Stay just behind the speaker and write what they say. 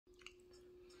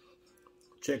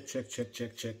Check, check, check,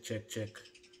 check, check, check, check.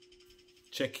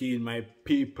 Check in my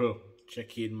people.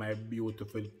 Check in my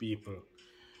beautiful people.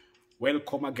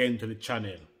 Welcome again to the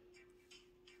channel.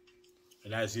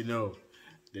 And as you know,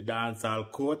 the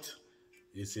dancehall court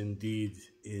is indeed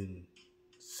in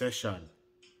session.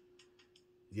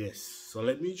 Yes, so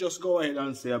let me just go ahead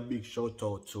and say a big shout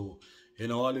out to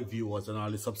all the viewers and all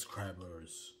the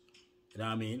subscribers. You know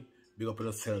what I mean? Big up on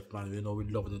yourself, man. We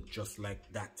love it just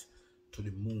like that. To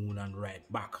the moon and right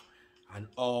back. And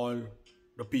all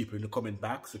the people in the comment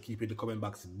box, so keep the comment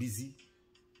box busy.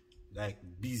 Like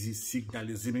busy signal,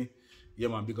 you see me? Yeah,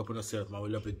 man, big up on yourself, man. We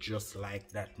love it just like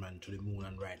that, man. To the moon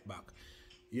and right back.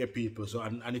 Yeah, people. So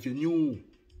and if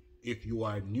you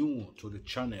are new to the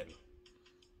channel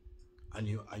and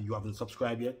you haven't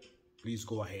subscribed yet, please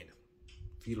go ahead.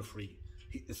 Feel free.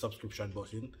 Hit the subscription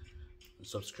button and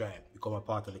subscribe. Become a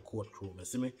part of the courtroom. You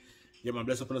see me? Yeah, man,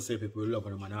 bless up on the same people. We love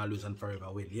them and always and forever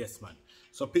will. Yes, man.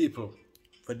 So, people,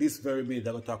 for this very minute,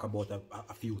 I'm going to talk about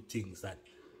a few things that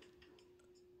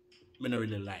I don't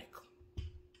really like.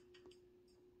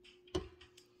 I'm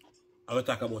going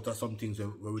to talk about some things that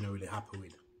we're not really happy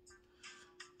with.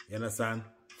 You understand?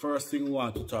 First thing we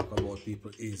want to talk about, people,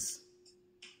 is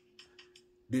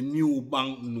the new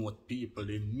banknote, people.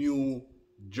 The new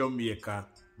Jamaica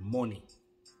money.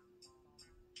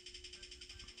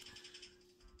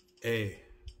 Hey,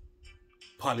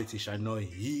 politician, no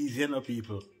easy, no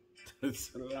people. That's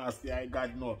the last thing I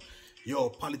got, no. Yo,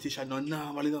 politician, no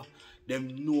normal, you know.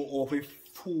 Them know how to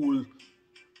fool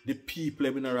the people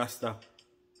in the Rasta.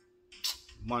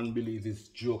 Man believe this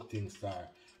joke thing, star.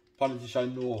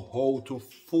 Politician know how to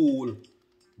fool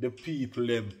the people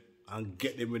them and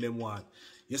get them when they want.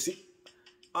 You see,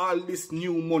 all this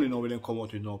new money now when they come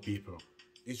out with no people.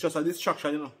 It's just a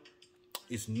distraction, you know.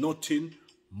 It's nothing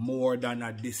more than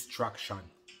a distraction.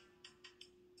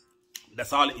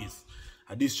 That's all it is.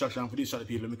 A distraction for distract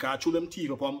people. Because chew them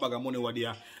teeth up on bag of money over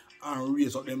there and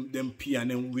raise up them pay and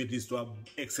them wages to have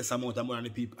excess amount of money on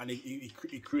the people, and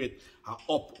it create an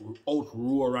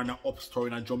outroar and an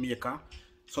upstory in Jamaica.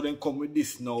 So then come with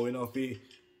this now,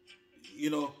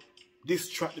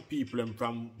 distract the people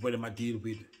from what they deal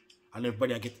with, and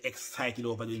everybody get excited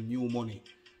over the new money.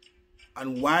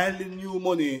 And while the new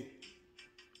money,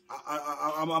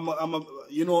 I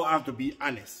have to be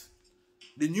honest.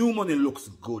 The new money looks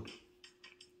good.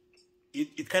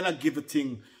 It kind of gives a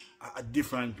thing a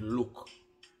different look.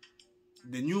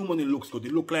 The new money looks good.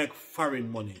 It looks like foreign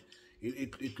money.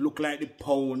 It looks like the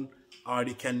pound or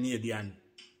the Canadian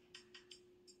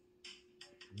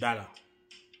dollar.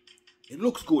 It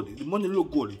looks good. The money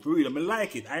looks good. For real, I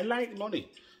like it. I like the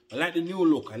money. I like the new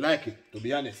look. I like it. To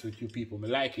be honest with you people, I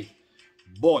like it.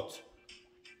 But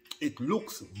it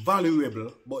looks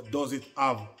valuable, but does it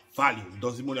have value?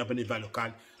 Does the money have any value?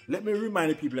 Let me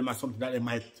remind the people about something that they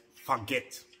might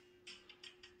forget.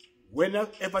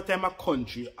 Whenever time a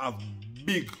country have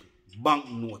big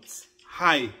banknotes,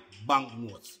 high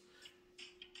banknotes,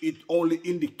 it only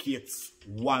indicates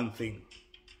one thing.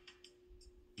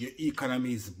 Your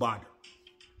economy is bad.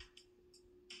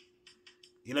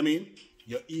 You know what I mean?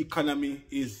 Your economy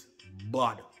is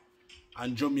bad.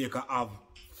 And Jamaica have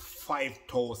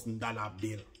 $5,000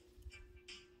 bill.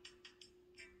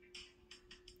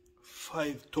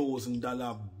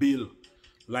 $5,000 bill.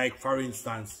 Like for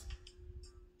instance,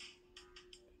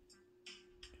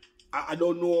 I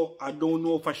don't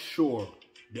know for sure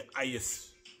the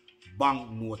highest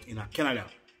banknote in Canada.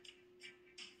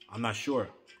 I'm not sure.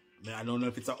 I don't know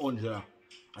if it's 100.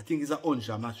 I think it's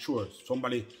 100. I'm not sure.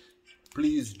 Somebody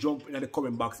please jump in the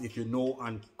comment box if you know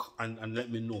and let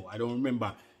me know. I don't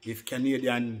remember if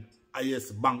Canadian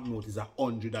highest banknote is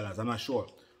 $100. I'm not sure.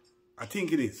 I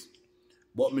think it is.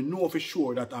 But me know for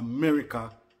sure that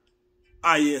America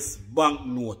highest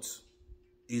banknote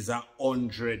is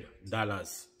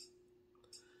 $100.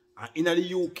 And in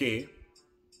the UK,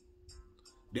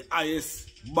 the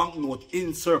highest banknote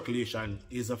in circulation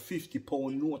is a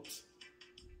 £50 note.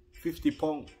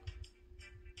 £50.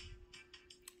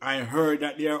 I heard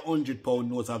that there are £100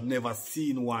 notes. I've never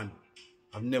seen one.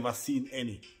 I've never seen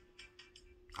any.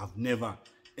 I've never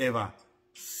ever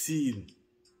seen.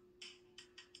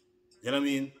 You know what I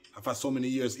mean? After so many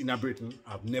years in Britain,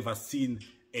 I've never seen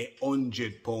a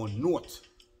 £100 note.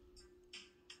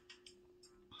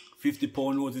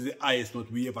 £50 note is the highest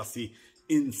note we ever see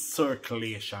in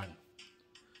circulation.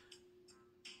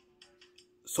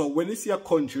 So when you see a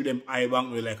country them high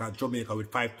banknote like a Jamaica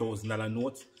with $5,000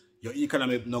 notes, your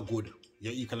economy is not good.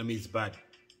 Your economy is bad.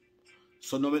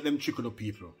 So don't let them trick the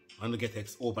people and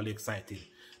get overly excited.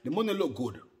 The money look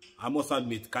good I must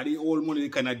admit, because the old money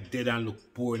kind of dead and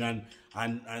look poor and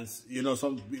you know,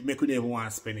 some make we never want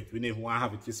to spend it. We never want to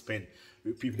have it to spend.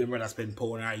 People them rather spend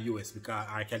pound or US because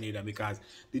I Canada because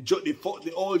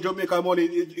the old Jamaica money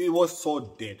it was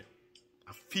so dead.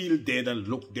 I feel dead and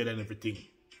look dead and everything.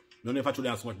 Don't know if I told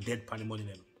you so much dead pan the money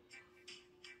them.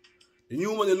 The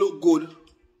new money look good,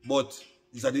 but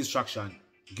it's a distraction.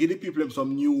 Give the people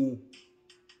some new,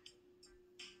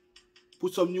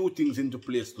 put some new things into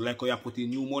place. Like how you put in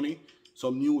new money,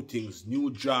 some new things, new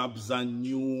jobs and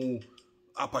new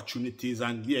opportunities,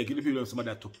 and yeah, give the people some of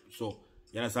that too. So,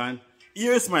 you understand?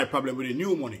 Here's my problem with the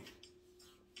new money.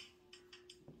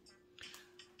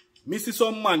 Me see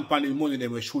some man pan the money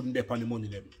them we shouldn't dep on the money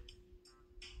them.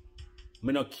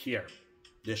 Me not care.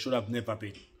 They should have never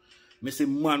been. Me see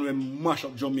man we mash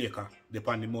up Jamaica dep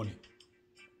on the money.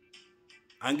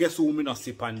 And guess who me not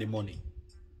see pan the money?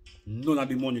 None of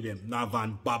the money them, not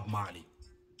van Bob Marley.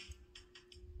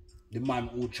 The man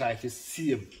who tried to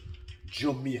save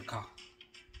Jamaica.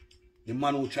 The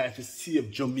man who tried to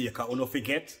save Jamaica, you don't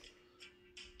forget?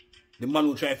 The man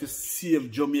who tried to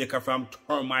save Jamaica from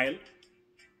turmoil.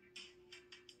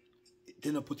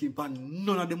 They don't put him on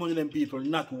none of the money them people,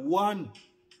 not one.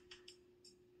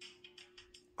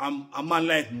 A man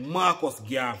like Marcus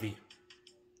Garvey.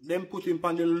 Them put him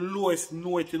on the lowest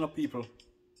note in the people.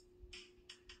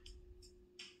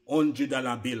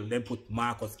 $100 bill. Them put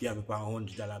Marcus Garvey on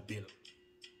 $100 bill.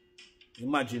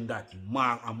 Imagine that.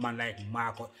 A man like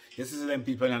Marcus. You see them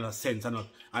people in no sense and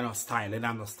no style. They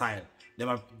have no style. They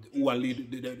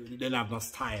have no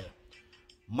style.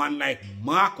 Man like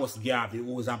Marcus Garvey,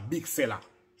 who was a big seller.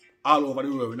 All over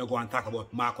the world, we don't go and talk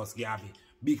about Marcus Garvey.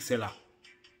 Big seller.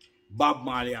 Bob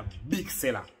Marley, a big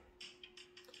seller.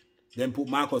 Then put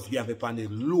Marcus Garvey on the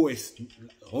lowest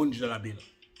 $100 bill.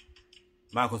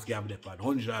 Marcus Garvey on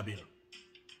 $100 bill.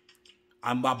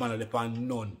 And Bob Marley on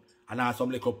none. And now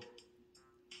some like up,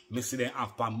 me see them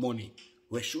have money.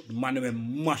 We should man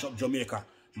them mash up Jamaica.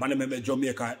 Man them make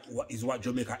Jamaica is what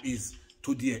Jamaica is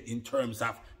today in terms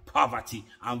of poverty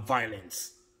and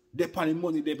violence. They pay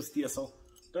money they stay so.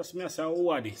 That's me I say, who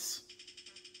are this?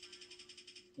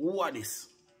 Who are this?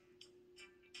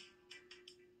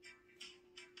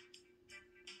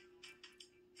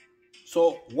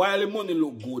 So while the money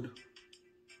look good,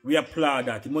 we applaud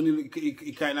that. The money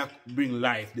it kind of bring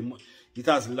life. It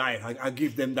has life. I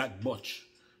give them that much.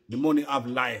 The money have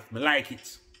life. I like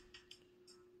it.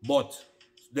 But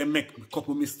they make a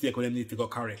couple mistakes when they need to go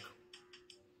correct.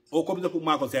 How come they put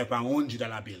Marcus Garvey on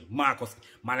 $100 bill? Marcus,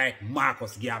 man like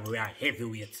Marcus Garvey, we are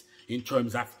heavyweight in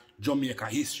terms of Jamaica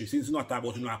history. Since it's not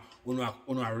about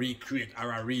recreate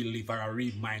or relive or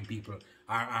remind people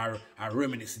or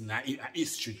reminiscing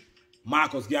history.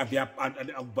 Marcus Garvey is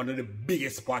one of the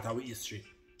biggest part of our history.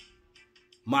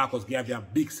 Marcus Garvey is a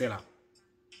big seller.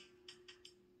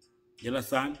 You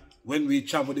understand? When we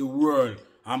travel the world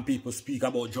and people speak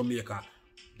about Jamaica,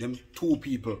 them two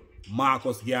people,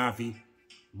 Marcus Garvey,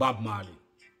 Bob Marley.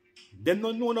 They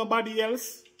don't know nobody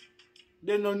else.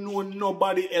 They don't know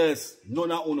nobody else. None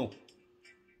of uno.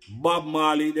 Bob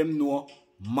Marley, them know.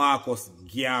 Marcus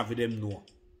Garvey, them know.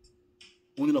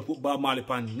 Uno don't put Bob Marley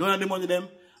on none of the money them.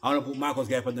 I want to put Marcus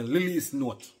Garvey on the least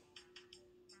note.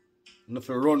 You know,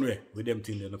 for runway with them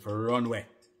things, you know, for runway.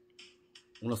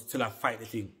 You know, still a fight the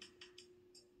thing.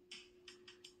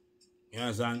 You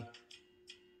understand?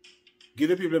 Give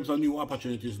the people some new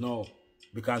opportunities now.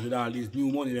 Because with all these new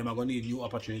money, them are going to need new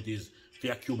opportunities to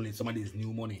accumulate some of this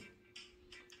new money.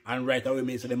 And right away,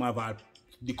 may say them have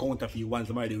the counterfeit ones,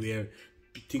 somebody where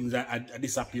things are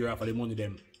disappear after the money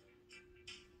them.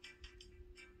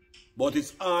 But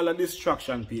it's all a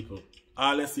distraction, people.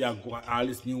 All this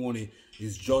new money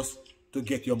is just to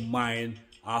get your mind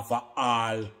off of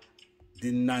all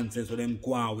the nonsense that them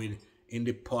go on with in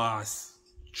the past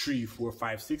 3, 4,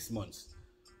 5, 6 months.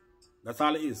 That's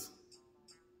all it is.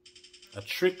 A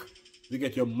trick to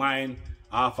get your mind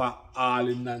off of all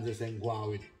the nonsense them go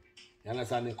on with. You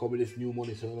understand? They come with this new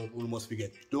money, so you must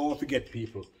forget. Don't forget,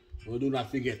 people. No, do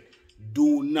not forget.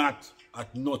 Do not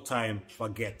at no time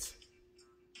forget.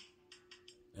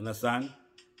 Understand?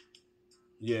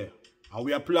 Yeah. And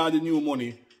we applaud the new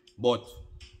money, but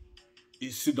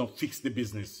it should not fix the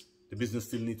business. The business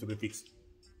still needs to be fixed.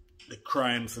 The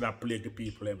crime should have plagued the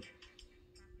people.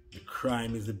 The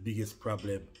crime is the biggest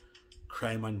problem.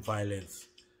 Crime and violence.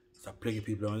 It's a plague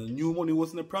people. And the new money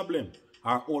wasn't the problem.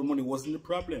 Our old money wasn't the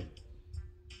problem.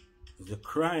 It's the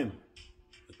crime.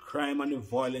 The crime and the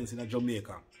violence in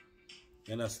Jamaica.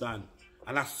 You understand?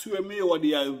 And I swear me what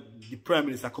the Prime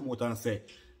Minister come out and say,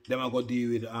 them are going to deal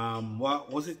with,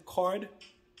 what was it called?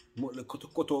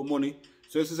 Cut out money.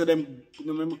 So you see them,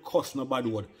 you know, cuss no bad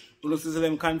word. You know, see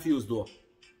them confused though.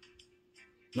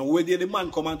 Now where the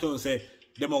man come and tell you say,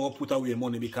 them are going to put away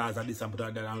money because of this and put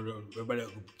out that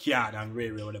and card and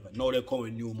railway whatever. Now they come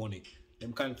with new money.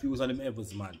 Them confused on them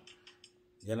evils, man.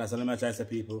 You understand what I say,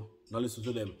 people? Now listen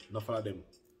to them, not follow them.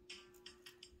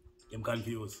 Them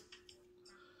confused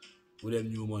with them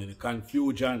new money. The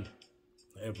confusion,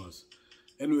 evils.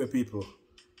 Anyway, people,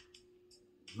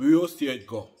 we all see it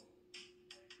go.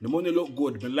 The money look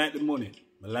good. I like the money.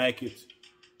 I like it.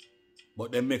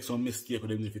 But they make some mistake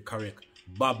with them if you correct.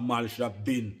 Bob Marley should have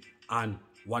been on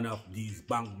one of these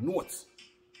bank notes.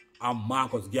 And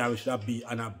Marcus Garvey should have been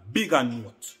on a bigger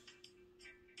note.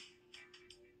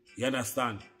 You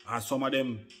understand? And some of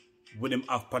them, with them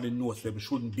after the notes, they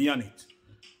shouldn't be on it.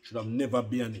 Should have never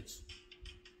been on it.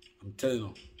 I'm telling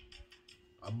you.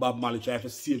 Bob Marley tried to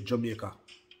save Jamaica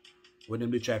when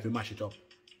them they try to mash it up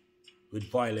with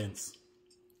violence.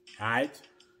 Alright?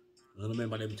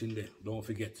 Remember them thing there. Don't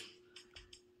forget.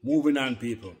 Moving on,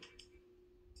 people.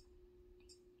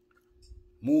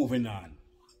 Moving on.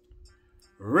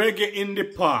 Reggae in the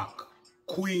Park,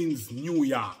 Queens, New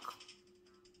York.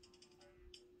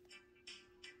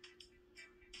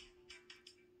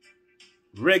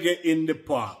 Reggae in the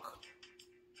Park.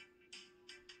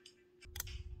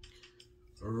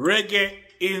 Reggae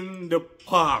in the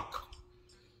Park,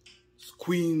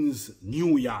 Queens,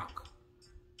 New York,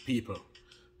 people.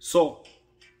 So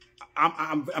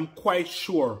I'm quite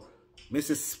sure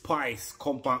Mrs. Spice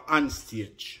come on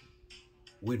stage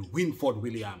with Winford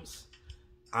Williams,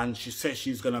 and she says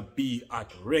she's gonna be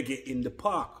at Reggae in the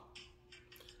Park.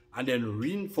 And then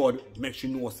Winford makes you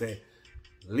know say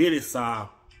Lady Saw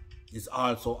is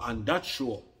also on that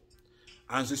show.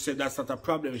 And she said that's not a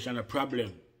problem, it's not a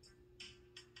problem.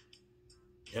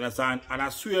 You understand? And I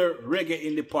swear Reggae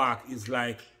in the Park is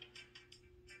like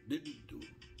the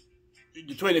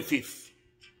 25th.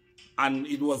 And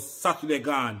it was Saturday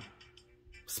gone.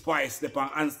 Spice step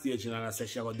on stage and I said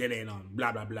she got dead on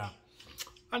blah blah blah.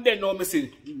 And then now I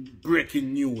see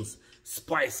breaking news.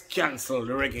 Spice cancelled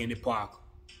the Reggae in the Park.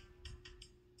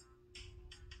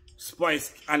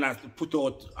 Spice and I put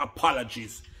out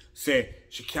apologies. Say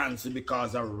she cancelled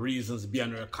because of reasons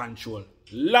beyond her control.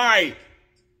 Lie!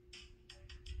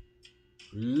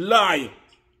 Lie!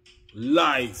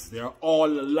 Lies. They're all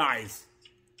lies.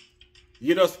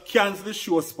 You just cancel the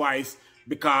show, Spice,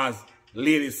 because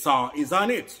Lady Saw is on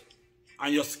it.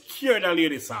 And you're scared of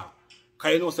Lady Saw.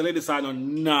 Because you know so Lady Saw is not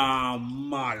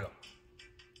normal.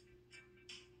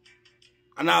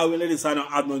 And now when Lady Saw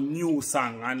don't have no new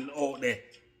song and out there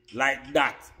like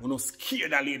that, you're not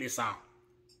scared of Lady Saw.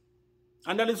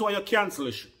 And that is why you cancel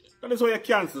it. That is why you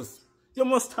cancel. You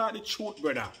must start the truth,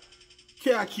 brother.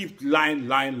 Can't keep lying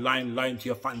to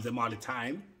your fans them all the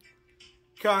time.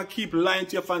 Can't keep lying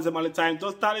to your fans them all the time.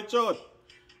 Just tell the truth.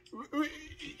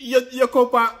 You come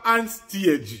on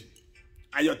stage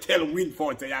and you tell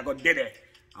Winford that you're going to dead it.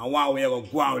 And one way you're going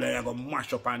to go out there, you're going to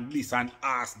mash up and this and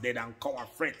ass dead and cover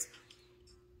fret.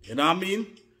 You know what I mean?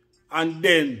 And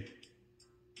then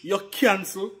you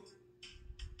cancel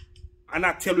and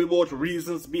I tell you about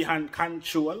reasons behind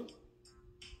control.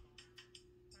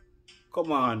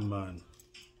 Come on, man.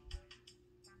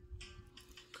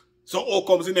 So how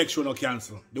comes the next show no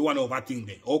cancel? The one over thing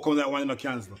there. How comes that one no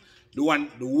cancel? The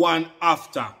one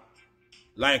after,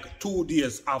 like 2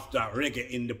 days after Reggae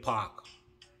in the Park.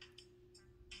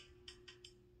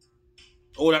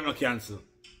 How that no cancel?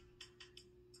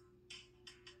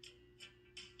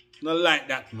 Not like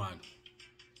that, man.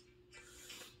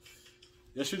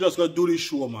 You should just go do the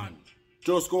show, man.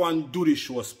 Just go and do the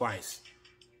show, Spice.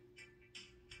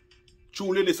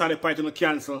 Truly decided the party to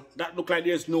cancel. That look like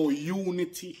there's no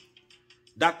unity.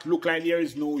 That look like there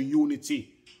is no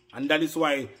unity. And that is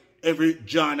why every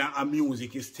genre of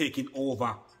music is taking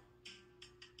over.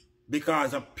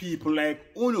 Because of people like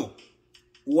Uno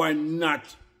who are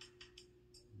not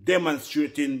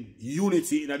demonstrating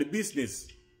unity in the business.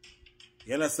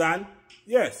 You understand?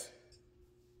 Yes.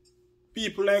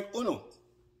 People like Uno.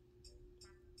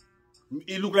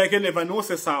 It look like you never know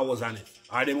say Star was on it.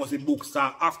 Or they must be book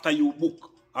Star after you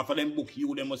book. After them book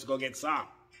you, they must go get Star.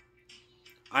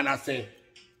 And I say,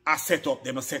 I set up,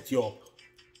 they must set you up.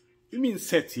 You mean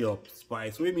set you up,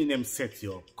 Spice? What do you mean them set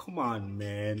you up? Come on,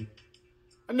 man.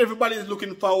 And everybody is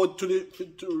looking forward to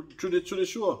the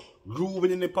show.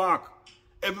 Grooving in the Park.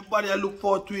 Everybody I look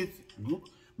forward to it.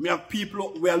 Me have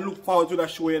people who look forward to that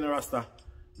show in the Rasta.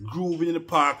 Grooving in the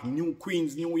Park, New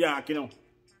Queens, New York, you know.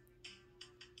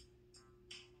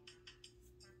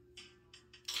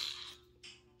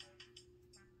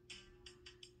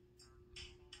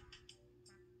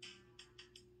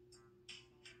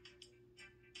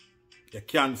 They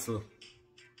cancel.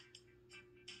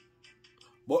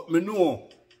 But me know,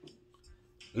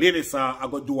 Lady Saw I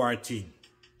go do her thing.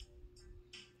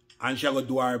 And she gonna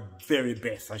do her very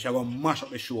best. And she gonna mash up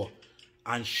the show.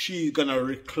 And she gonna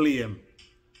reclaim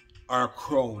her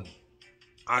crown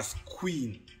as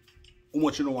queen. How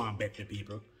much you don't want to bet the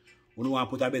people? You don't want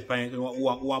to put a bet on it? Who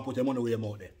want to put your money where your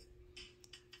mouth there?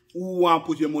 Who want to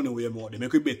put your money where your mouth there?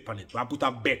 Make a bet on it. I put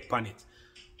a bet on it.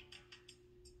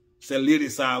 Say Lady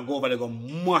Saw go over there, go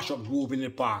mash up Groove in the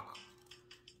Park.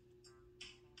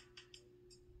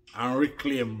 And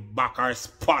reclaim back her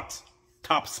spot.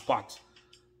 Top spot.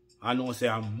 I know say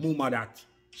I'm mama that.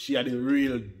 She had the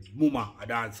real mama at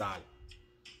dance hall.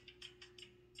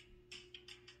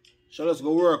 So let's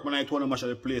go work when I told them I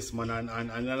should place, man,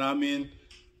 and I mean,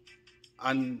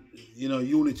 and you know,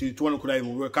 unity, to one could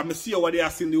even work. I see what they are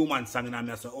singing the woman song,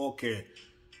 and I say, okay.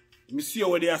 I see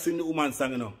what they are singing the woman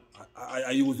song, you know.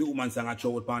 I use the woman song, I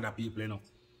show with other people, you know.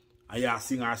 I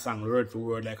sing her song word for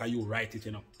word like you write it,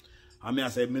 you know. And I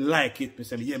say, me like it. I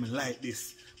say, yeah, me like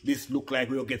this. This look like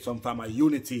we'll get some form of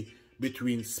unity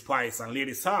between Spice and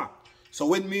Lady Saw. So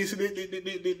when me see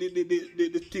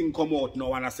the thing come out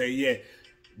now and I say, yeah,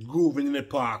 Grooving in the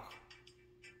Park,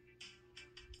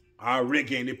 or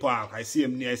Reggae in the Park, I see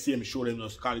him show them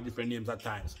those call it different names at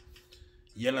times.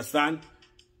 You understand?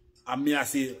 And me I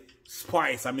say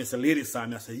Spice, and me say Lady Saw,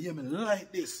 and I say, yeah, me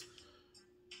like this.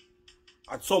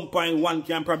 At some point one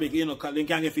can probably, you know, they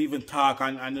can't even talk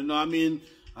and you know what I mean,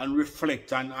 and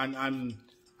reflect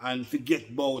and forget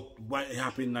about what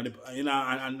happened and you know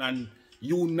and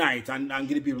unite and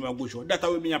give the people a good show. That's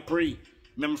how me I pray.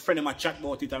 My friend and I chat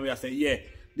about it and we I say, yeah,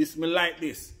 this me like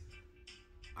this.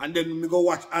 And then me go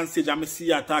watch on stage and me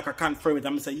see her talk, I confirm it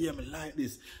and me say, yeah, me like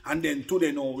this. And then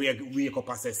today now wake up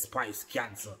and say Spice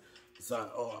cancel. So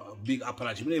a big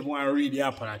apology. Me never want to read the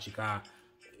apology because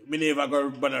me never go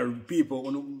bother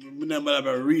people, me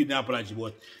never read the apology,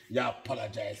 but you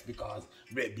apologize because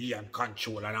we be in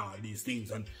control and all these things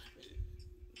and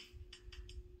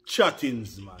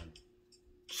chattings, man.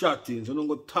 Chattings. You don't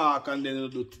go talk and then you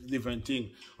do different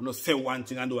thing. You don't say one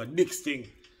thing and do a next thing.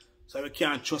 So we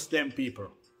can't trust them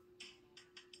people.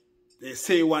 They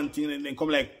say one thing and then come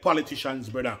like politicians,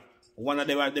 brother. One of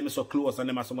them are so close and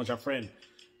them are so much a friend.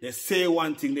 They say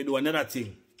one thing, they do another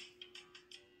thing.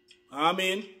 I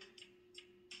mean,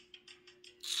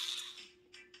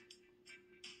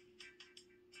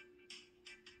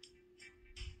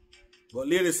 but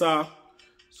Lady Saw,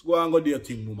 just go and go do your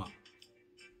thing, mama.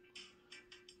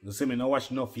 You see me, not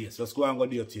watch no face, just go and go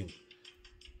do your thing.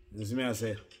 You see me, I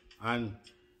say, and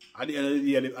at the end of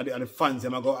the day, at the fans, I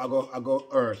go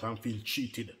hurt and feel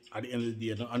cheated at the end of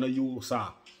the day. I know you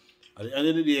saw. At the end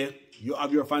of the day, you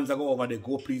have your fans that go over there,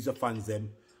 go please your fans them.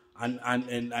 And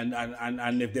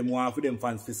if them want for them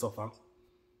fans to suffer,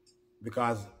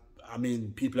 because I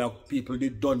mean people they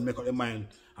don't make up their mind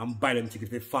and buy them tickets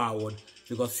to forward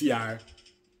because see her,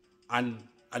 and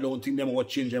I don't think them will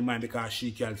change their mind because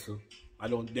she cancel.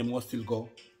 Them will still go.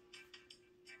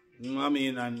 You know what I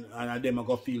mean? And them are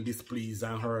gonna feel displeased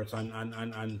and hurt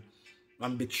and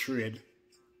betrayed.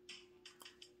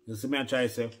 You see me I try to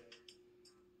say?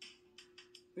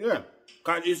 Yeah.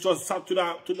 Cause it's just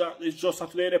it's just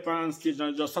Saturday on stage and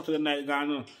it's just Saturday night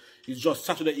gone. It's just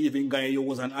Saturday evening guy you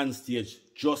was on stage.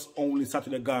 Just only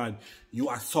Saturday gone.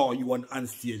 I saw you on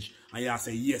stage and you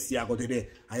say yes, you go today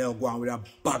and you go on with a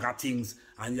bag of things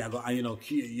and you go and you know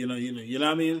what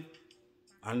I mean?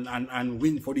 And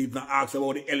Winford even ask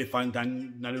about the elephant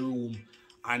in the room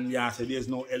and you say there's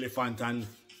no elephant and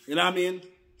you know what I mean?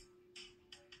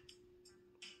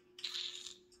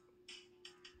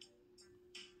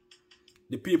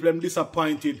 The people them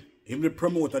disappointed. Him the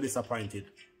promoter disappointed.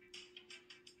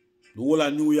 The whole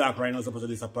of New York right now is supposed to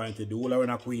be disappointed. The whole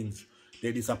of Queens,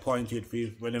 they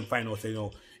disappointed when they find out, say, you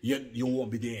know, you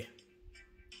won't be there.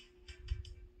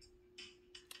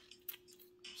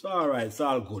 It's alright, it's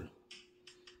all good.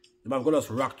 The man got us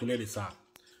rock to Lady Saw.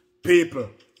 People,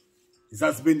 it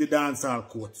has been the dancehall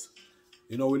court.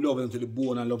 You know, we love them to the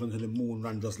bone and love them to the moon,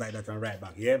 run just like that and right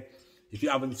back, yeah? If you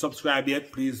haven't subscribed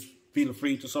yet, please feel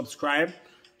free to subscribe,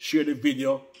 share the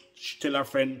video, tell a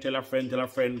friend,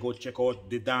 go check out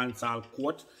the dancehall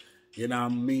court, you know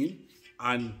what I mean?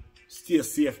 And stay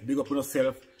safe, big up on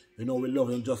yourself. You know, we love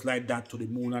them just like that to the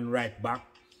moon and right back,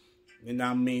 you know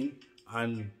what I mean?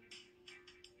 And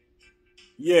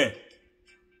yeah,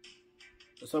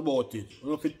 that's about it. You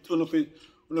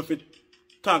know if it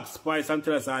tag Spice and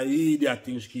tell us an idiot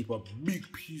thing, she keep a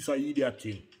big piece of idiot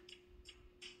thing.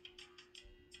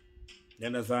 You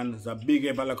understand? It's a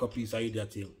big like a piece of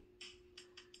idiot thing.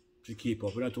 To keep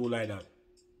up. We're not too like that.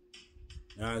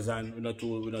 You understand? We're not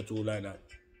too like that.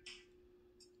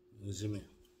 You see me?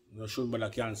 No show but I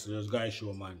cancel this guy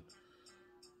show, man.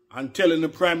 And telling the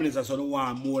Prime Minister so they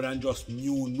want more than just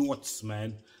new notes,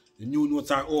 man. The new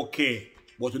notes are okay,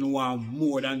 but you don't want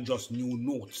more than just new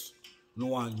notes. You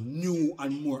want new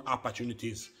and more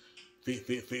opportunities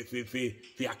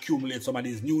to accumulate some of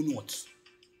these new notes.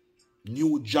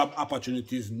 New job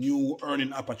opportunities, new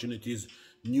earning opportunities,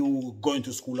 new going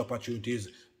to school opportunities.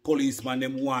 Policemen,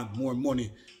 them want more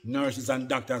money. Nurses and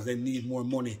doctors, they need more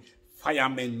money.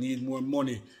 Firemen need more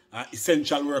money.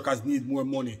 Essential workers need more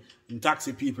money. And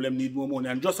taxi people, them need more money.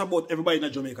 And just about everybody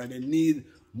in Jamaica, they need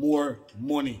more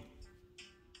money.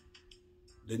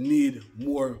 They need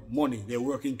more money. They're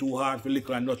working too hard for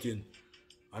little and nothing.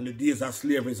 And the days of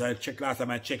slavery, so I checked last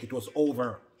time I checked, it was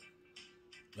over.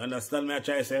 You understand me? I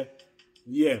try to say?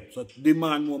 Yeah, so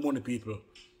demand more money, people.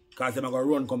 Because they're going to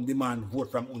run come demand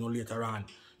vote from UNO later on.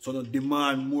 So no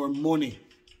demand more money.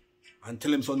 And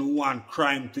tell them so no want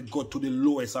crime to go to the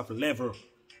lowest of level.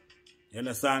 You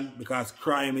understand? Because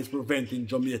crime is preventing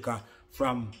Jamaica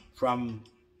from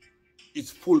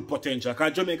its full potential.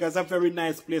 Because Jamaica is a very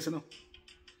nice place, you know.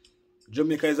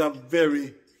 Jamaica is a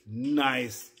very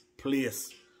nice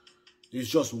place. It's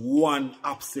just one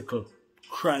obstacle,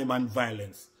 crime and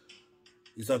violence.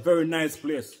 It's a very nice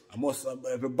place.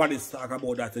 Everybody's talking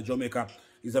about that. Jamaica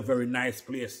is a very nice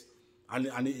place. And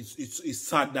it's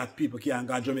sad that people can't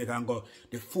go to Jamaica and go,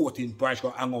 the 14th branch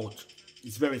go hang out.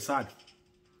 It's very sad.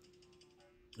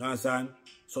 You understand?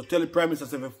 So tell the Prime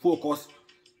Minister to focus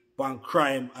on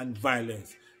crime and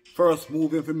violence. First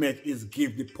move if we make is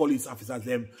give the police officers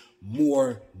them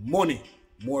more money,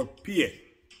 more pay.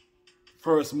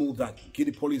 First move that, give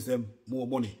the police them more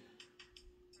money.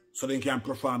 So they can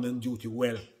perform their duty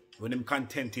well. When them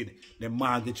contented, them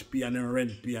mortgage pay and them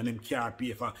rent pay and them car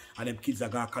pay for and them kids that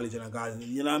go to college and go,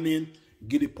 you know what I mean?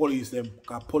 Give the police them,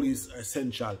 because police are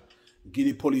essential. Give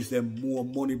the police them more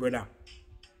money, brother.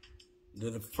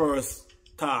 That's the first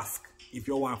task if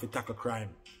you want to tackle crime.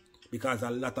 Because a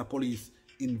lot of police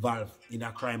involved in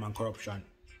a crime and corruption.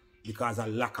 Because of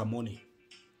lack of money.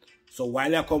 So while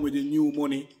they come with the new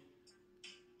money,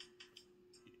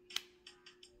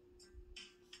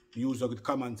 use of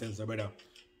common sense, brother.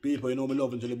 People, you know me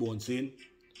love until the bone scene.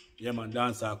 Yeah, man,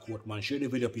 dance our court, man. Share the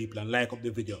video, people, and like up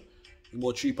the video.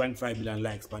 About 3.5 million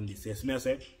likes on this. Yes, me I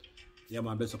say? Yeah,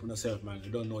 man, bless up on yourself, man. You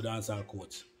don't know dance our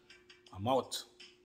court. I'm out.